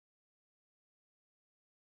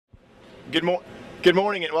Good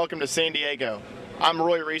morning and welcome to San Diego. I'm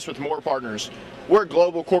Reis with Mohr Partners. We're a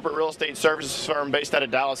global corporate real estate services firm based out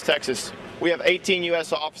of Dallas, Texas. We have 18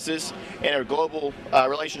 U.S. offices and a global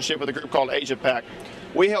relationship with a group called Asia Pac.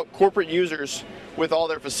 We help corporate users with all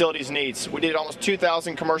their facilities needs. We did almost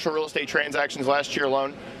 2,000 commercial real estate transactions last year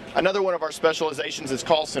alone. Another one of our specializations is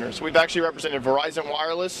call centers. We've actually represented Verizon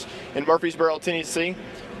Wireless in Murfreesboro, Tennessee.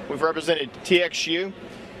 We've represented TXU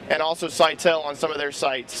and also Sitel on some of their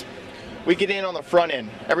sites. We get in on the front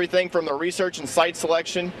end, everything from the research and site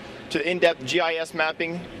selection to in-depth GIS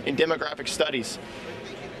mapping and demographic studies.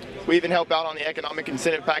 We even help out on the economic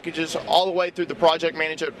incentive packages all the way through the project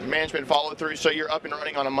management follow-through so you're up and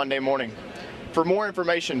running on a Monday morning. For more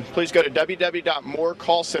information, please go to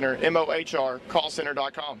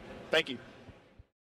www.mohrcallcenter.com. Thank you.